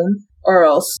come home, or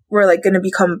else we're like going to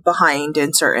become behind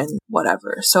in certain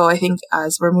whatever. So I think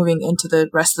as we're moving into the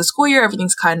rest of the school year,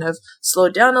 everything's kind of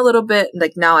slowed down a little bit.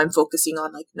 Like now I'm focusing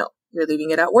on like, no, you're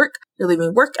leaving it at work. You're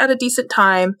leaving work at a decent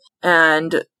time,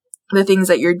 and the things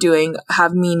that you're doing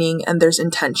have meaning and there's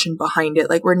intention behind it.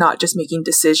 Like we're not just making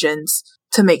decisions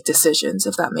to make decisions,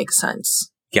 if that makes sense.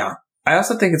 Yeah. I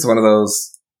also think it's one of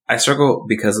those, I struggle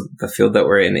because the field that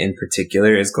we're in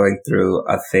particular is going through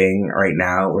a thing right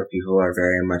now where people are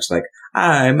very much like,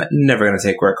 I'm never going to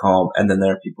take work home. And then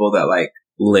there are people that like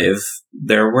live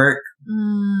their work.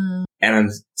 And I'm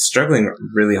struggling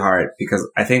really hard because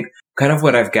I think kind of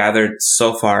what I've gathered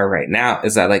so far right now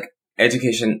is that like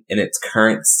education in its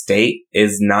current state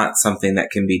is not something that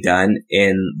can be done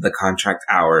in the contract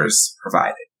hours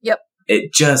provided. Yep.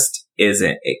 It just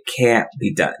isn't. It can't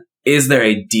be done. Is there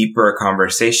a deeper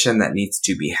conversation that needs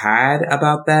to be had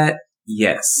about that?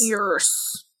 Yes.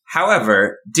 Yes.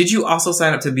 However, did you also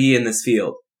sign up to be in this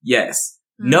field? Yes.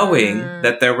 Knowing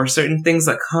that there were certain things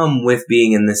that come with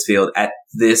being in this field at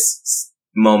this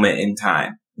moment in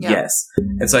time. Yeah. Yes.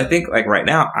 And so I think like right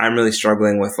now I'm really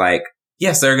struggling with like,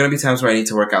 yes, there are going to be times where I need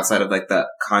to work outside of like the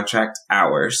contract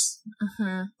hours,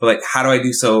 but like how do I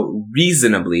do so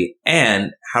reasonably,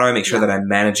 and how do I make sure that I'm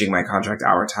managing my contract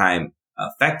hour time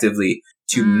effectively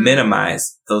to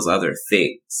minimize those other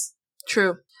things?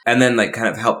 True. And then like kind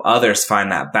of help others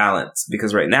find that balance,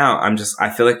 because right now I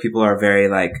feel like people are very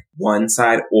like one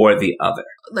side or the other,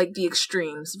 like the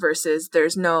extremes versus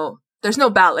there's no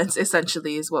balance,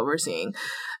 essentially, is what we're seeing.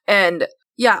 And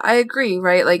yeah, I agree,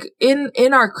 right? Like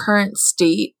in our current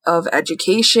state of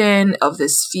education of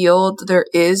this field, there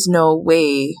is no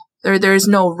way, there's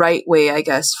no right way, I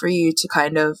guess, for you to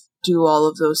kind of do all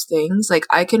of those things. Like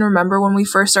I can remember when we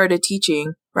first started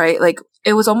teaching, right? Like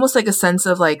it was almost like a sense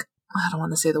of like, I don't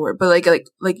want to say the word, but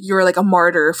like you're like a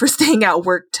martyr for staying at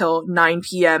work till 9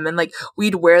 p.m. And like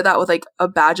we'd wear that with like a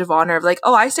badge of honor of like,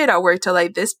 oh, I stayed at work till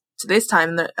like this time,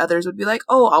 and the others would be like,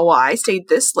 oh, well, I stayed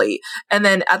this late. And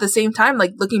then at the same time,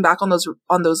 like looking back on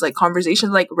those like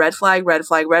conversations, like red flag,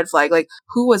 like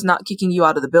who was not kicking you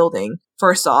out of the building?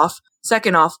 First off.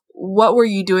 Second off, what were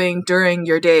you doing during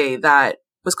your day that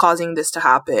was causing this to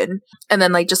happen? And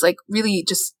then like just like really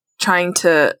just trying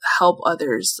to help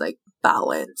others like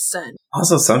balance. And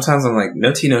also sometimes I'm like,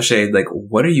 no tea, no shade, like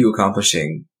what are you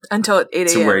accomplishing until 8 a.m.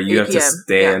 to where you have to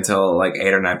stay until like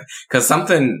 8 or 9? Because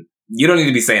something, you don't need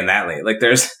to be staying that late. Like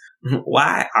there's,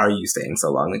 why are you staying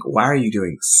so long? Like why are you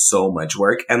doing so much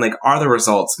work? And like are the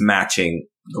results matching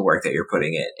the work that you're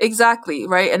putting in? Exactly,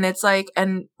 right? And it's like,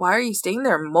 and why are you staying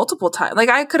there multiple times? Like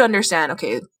I could understand,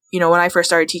 okay, you know, when I first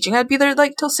started teaching, I'd be there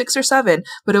like till 6 or 7,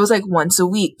 but it was like once a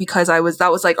week because that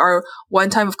was like our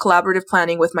one time of collaborative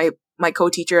planning with my my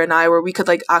co-teacher and I, where we could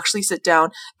like actually sit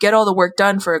down, get all the work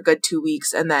done for a good 2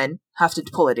 weeks, and then have to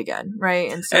pull it again,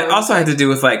 right? And so it also had to do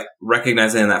with like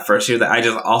recognizing in that first year that I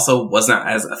just also was not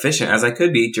as efficient as I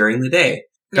could be during the day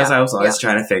because I was always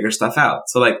trying to figure stuff out.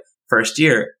 So like first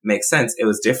year makes sense. It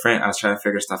was different. I was trying to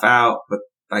figure stuff out, but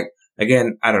like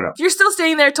again, I don't know. You're still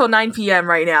staying there till 9 p.m.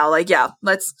 right now. Like, yeah,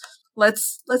 let's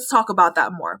talk about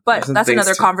that more. But that's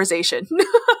another conversation.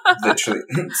 Literally,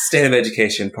 state of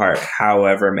education part,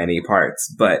 however many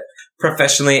parts. But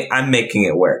professionally, I'm making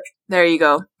it work. There you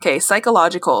go. Okay,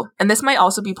 psychological. And this might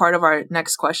also be part of our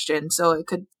next question, so it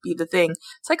could be the thing.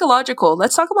 Psychological.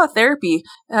 Let's talk about therapy.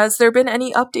 Has there been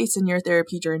any updates in your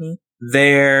therapy journey?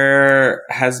 There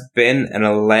has been an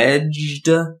alleged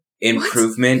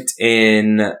improvement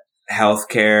in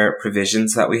healthcare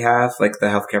provisions that we have. Like the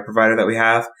healthcare provider that we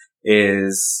have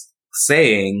is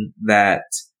saying that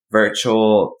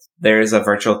there's a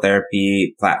virtual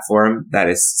therapy platform that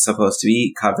is supposed to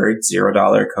be covered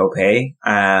 $0 copay.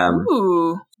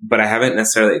 Ooh. But I haven't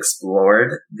necessarily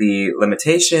explored the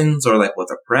limitations or like what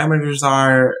the parameters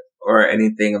are or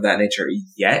anything of that nature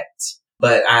yet.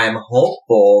 But I'm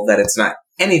hopeful that it's not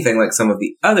anything like some of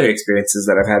the other experiences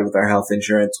that I've had with our health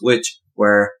insurance, which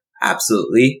were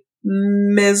absolutely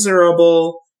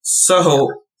miserable.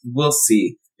 So we'll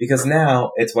see. Because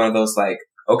now it's one of those like,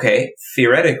 okay,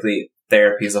 theoretically,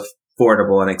 therapy is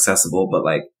affordable and accessible, but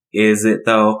like, is it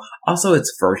though? Also,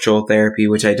 it's virtual therapy,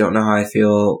 which I don't know how I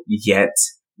feel yet.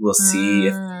 We'll see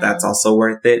if that's also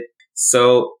worth it.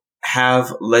 So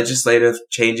have legislative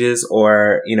changes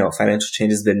or, financial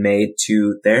changes been made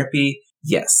to therapy?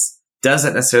 Yes.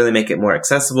 Doesn't necessarily make it more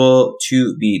accessible,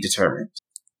 to be determined.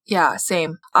 Yeah,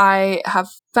 same. I have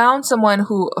found someone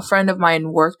who a friend of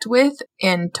mine worked with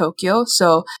in Tokyo,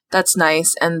 so that's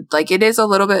nice. And like it is a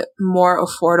little bit more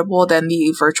affordable than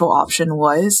the virtual option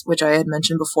was, which I had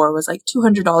mentioned before was like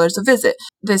 $200 a visit.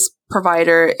 This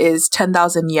provider is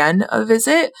 10,000 yen a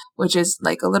visit, which is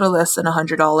like a little less than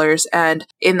 $100. And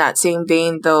in that same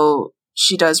vein, though,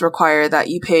 she does require that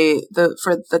you pay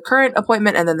for the current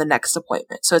appointment and then the next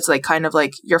appointment. So it's like kind of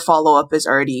like your follow-up is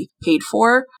already paid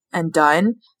for and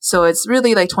done. So it's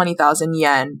really like 20,000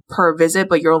 yen per visit,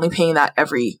 but you're only paying that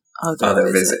every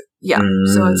other visit. Yeah.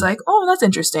 So it's like, oh, that's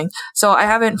interesting. So I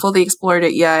haven't fully explored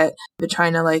it yet. Been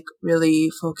trying to like really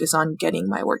focus on getting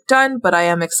my work done, but I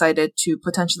am excited to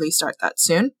potentially start that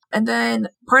soon. And then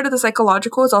part of the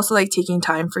psychological is also like taking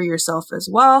time for yourself as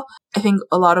well. I think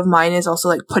a lot of mine is also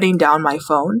like putting down my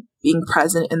phone, being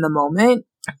present in the moment,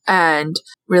 and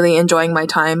really enjoying my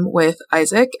time with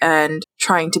Isaac and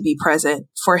trying to be present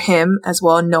for him as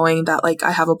well, knowing that like I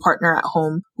have a partner at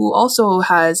home who also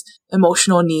has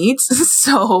emotional needs.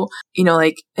 So,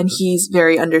 and he's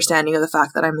very understanding of the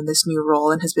fact that I'm in this new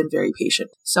role and has been very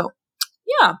patient. So,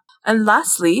 yeah. And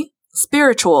lastly,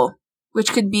 spiritual,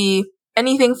 which could be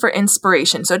anything for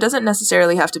inspiration. So it doesn't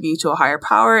necessarily have to be to a higher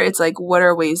power. It's like, what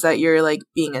are ways that you're like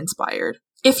being inspired?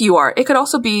 If you are, it could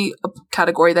also be a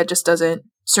category that just doesn't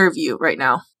serve you right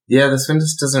now. Yeah, this one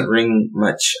just doesn't ring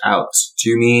much out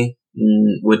to me.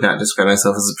 Would not describe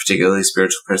myself as a particularly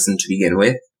spiritual person to begin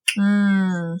with.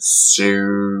 So,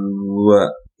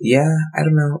 yeah, I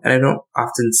don't know. And I don't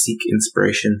often seek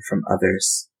inspiration from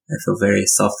others. I feel very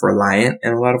self-reliant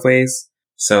in a lot of ways.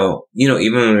 So, even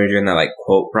when we were doing that like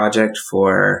quote project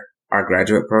for our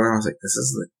graduate program, I was like, this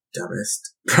is the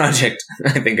dumbest project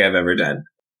I think I've ever done.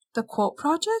 The quote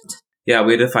project? Yeah,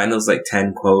 we had to find those like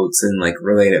 10 quotes and like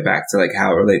relate it back to like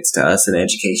how it relates to us in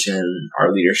education,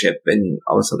 our leadership, and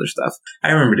all this other stuff.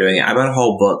 I remember doing it. I bought a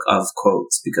whole book of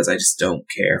quotes because I just don't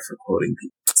care for quoting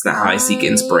people. It's not how I seek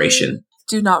inspiration.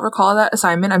 Do not recall that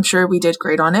assignment. I'm sure we did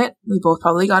great on it. We both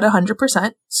probably got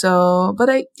 100%. So, but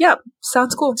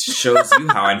sounds cool. Shows you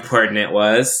how important it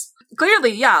was.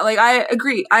 Clearly, yeah, like I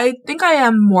agree. I think I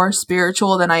am more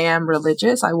spiritual than I am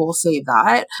religious. I will say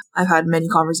that. I've had many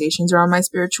conversations around my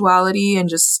spirituality and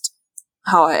just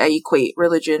how I equate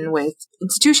religion with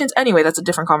institutions. Anyway, that's a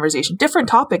different conversation, different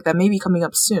topic that may be coming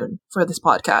up soon for this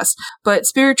podcast. But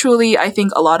spiritually, I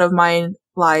think a lot of mine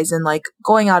lies in like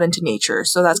going out into nature.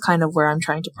 So that's kind of where I'm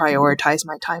trying to prioritize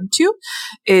my time too,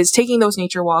 is taking those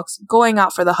nature walks, going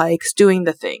out for the hikes, doing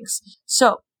the things.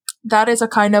 So that is a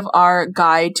kind of our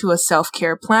guide to a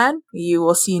self-care plan. You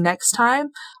will see next time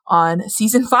on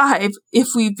season 5 if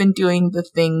we've been doing the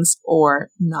things or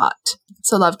not.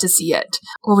 So love to see it.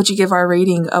 What would you give our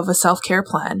rating of a self-care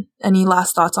plan? Any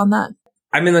last thoughts on that?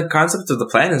 I mean, the concept of the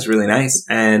plan is really nice,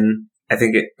 and I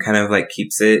think it kind of like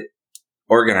keeps it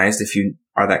organized if you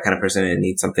are that kind of person and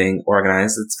need something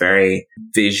organized, it's very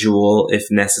visual if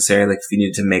necessary. Like if you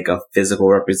need to make a physical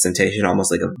representation,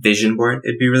 almost like a vision board,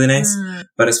 it'd be really nice.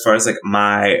 But as far as like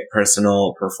my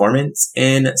personal performance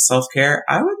in self-care,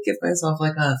 I would give myself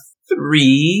like a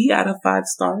 3 out of 5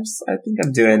 stars. I think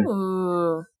I'm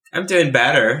doing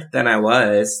better than I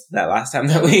was that last time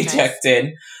that we checked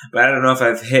in. But I don't know if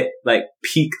I've hit like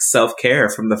peak self-care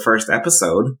from the first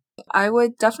episode. I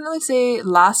would definitely say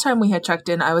last time we had checked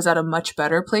in, I was at a much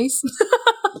better place.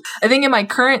 I think in my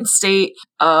current state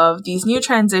of these new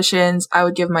transitions, I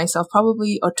would give myself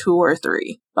probably a 2 or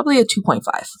 3. Probably a 2.5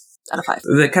 out of 5.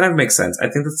 That kind of makes sense. I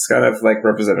think that's kind of like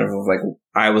representative of like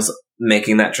I was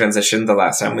making that transition the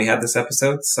last time we had this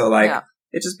episode. So like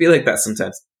it just be like that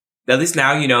sometimes. At least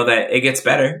now you know that it gets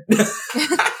better.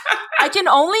 I can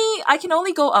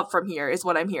only go up from here is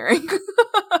what I'm hearing.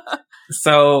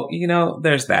 So,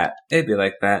 there's that. It'd be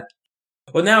like that.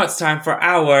 Well, now it's time for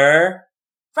our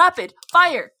rapid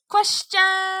fire question.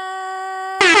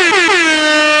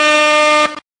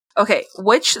 Okay,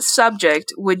 which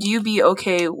subject would you be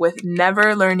okay with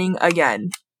never learning again?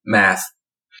 Math.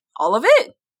 All of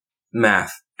it?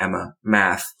 Math, Emma.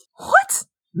 Math. What?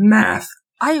 Math.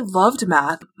 I loved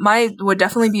math. Mine would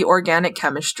definitely be organic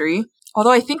chemistry.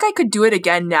 Although I think I could do it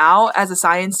again now as a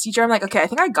science teacher. I'm like, okay, I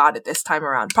think I got it this time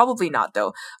around. Probably not,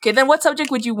 though. Okay, then what subject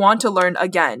would you want to learn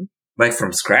again? Like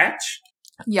from scratch?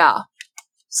 Yeah.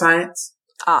 Science.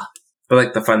 But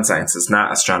like the fun sciences,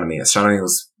 not astronomy. Astronomy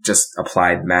was just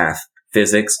applied math.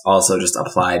 Physics, also just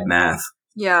applied math.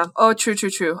 Yeah. Oh, true.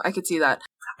 I could see that.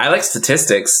 I like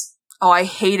statistics. Oh, I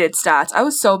hated stats. I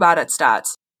was so bad at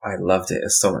stats. I loved it.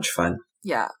 It's so much fun.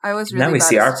 Yeah, I was really Now we bad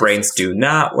see at our brains do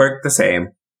not work the same.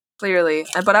 Clearly.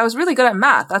 But I was really good at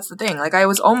math. That's the thing. Like, I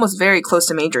was almost very close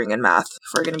to majoring in math,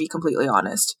 if we're going to be completely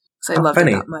honest. Because I loved it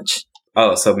that much.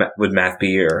 Oh, so would math be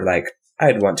your, like,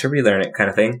 I'd want to relearn it kind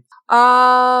of thing?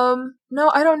 No,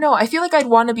 I don't know. I feel like I'd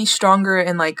want to be stronger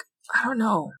in, like, I don't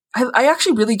know. I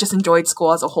actually really just enjoyed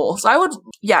school as a whole. So I would,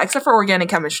 except for organic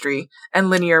chemistry and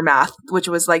linear math, which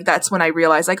was, like, that's when I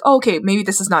realized, like, oh, okay, maybe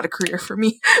this is not a career for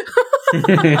me.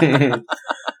 I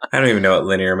don't even know what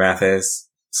linear math is.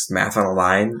 It's math on a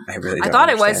line. I thought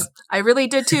it was. I really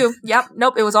did too. Yep.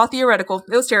 Nope. It was all theoretical.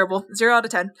 It was terrible. 0 out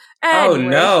of 10. Anyway. Oh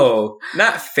no.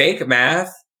 Not fake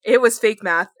math. It was fake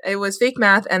math.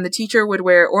 And the teacher would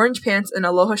wear orange pants and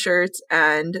aloha shirts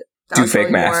and do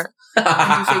fake math.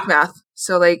 And do fake math.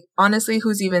 So like, honestly,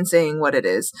 who's even saying what it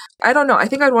is? I don't know. I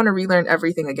think I'd want to relearn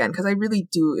everything again because I really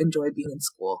do enjoy being in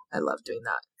school. I love doing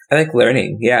that. I like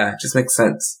learning. Yeah. It just makes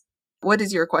sense. What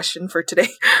is your question for today?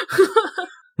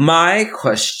 My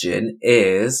question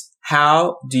is,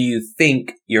 how do you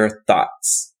think your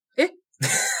thoughts? You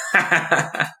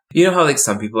know how like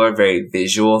some people are very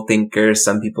visual thinkers,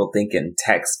 some people think in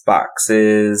text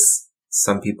boxes,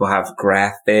 some people have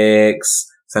graphics,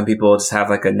 some people just have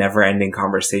like a never-ending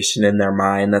conversation in their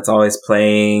mind that's always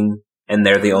playing, and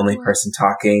they're the only person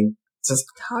talking. It's just,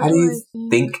 how do you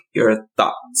think your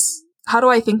thoughts? How do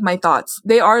I think my thoughts?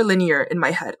 They are linear in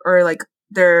my head, or like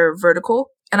they're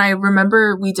vertical. And I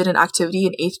remember we did an activity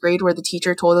in 8th grade where the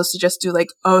teacher told us to just do like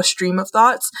a stream of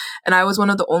thoughts. And I was one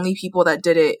of the only people that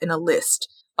did it in a list.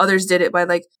 Others did it by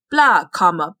like blah,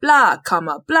 comma, blah,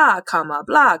 comma, blah, comma,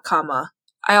 blah, comma.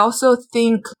 I also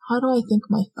think, how do I think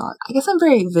my thought? I guess I'm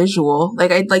very visual.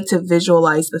 Like I'd like to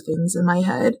visualize the things in my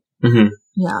head. Mm-hmm.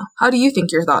 Yeah. How do you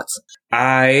think your thoughts?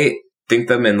 I think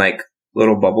them in like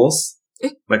little bubbles.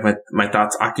 Like my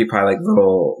thoughts occupy like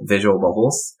little visual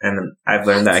bubbles, and I've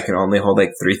learned that I can only hold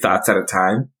like 3 thoughts at a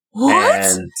time. What?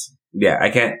 And yeah, I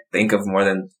can't think of more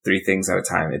than 3 things at a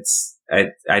time.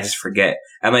 I just forget.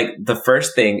 And like the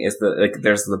first thing is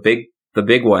there's the big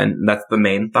one. That's the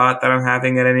main thought that I'm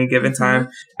having at any given time.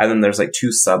 And then there's like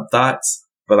 2 sub thoughts,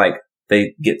 but like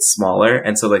they get smaller.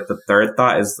 And so like the third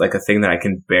thought is like a thing that I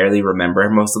can barely remember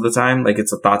most of the time. Like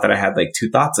it's a thought that I had like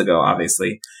 2 thoughts ago,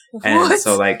 obviously. What? And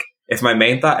so like, if my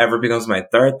main thought ever becomes my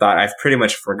third thought, I've pretty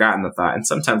much forgotten the thought. And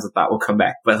sometimes the thought will come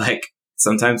back, but like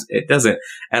sometimes it doesn't.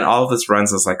 And all of this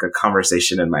runs as like a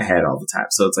conversation in my head all the time.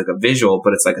 So it's like a visual,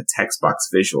 but it's like a text box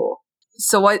visual.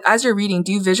 So as you're reading,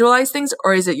 do you visualize things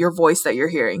or is it your voice that you're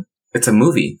hearing? It's a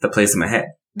movie that plays in my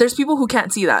head. There's people who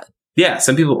can't see that. Yeah.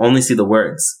 Some people only see the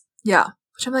words. Yeah.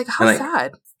 Which I'm like, how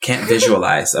sad. Can't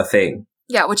visualize a thing.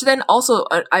 Yeah, which then also,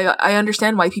 I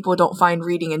understand why people don't find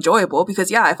reading enjoyable,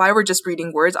 because yeah, if I were just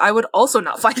reading words, I would also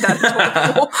not find that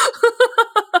enjoyable.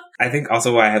 I think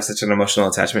also why I have such an emotional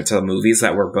attachment to the movies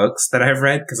that were books that I've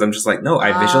read, because I'm just like, no,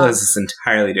 I visualize this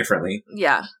entirely differently.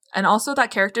 Yeah, and also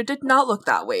that character did not look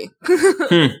that way.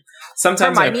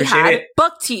 Sometimes Hermione I appreciate had it.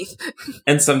 buck teeth.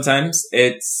 And sometimes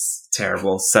it's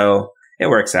terrible. So it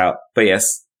works out. But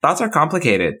yes, thoughts are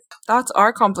complicated. Thoughts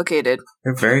are complicated.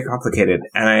 They're very complicated.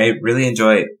 And I really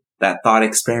enjoy that thought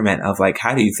experiment of like,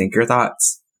 how do you think your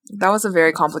thoughts? That was a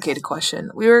very complicated question.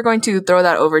 We were going to throw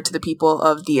that over to the people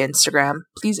of the Instagram.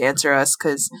 Please answer us,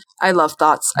 because I love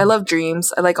thoughts. I love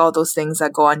dreams. I like all those things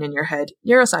that go on in your head.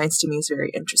 Neuroscience to me is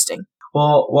very interesting.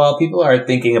 Well, while people are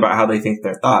thinking about how they think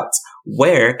their thoughts,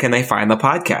 where can they find the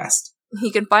podcast?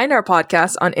 You can find our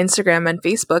podcast on Instagram and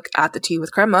Facebook at The Tea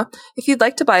with Crema. If you'd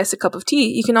like to buy us a cup of tea,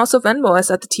 you can also Venmo us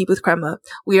at The Tea with Crema.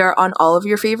 We are on all of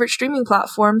your favorite streaming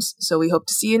platforms, so we hope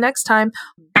to see you next time.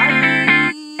 Bye!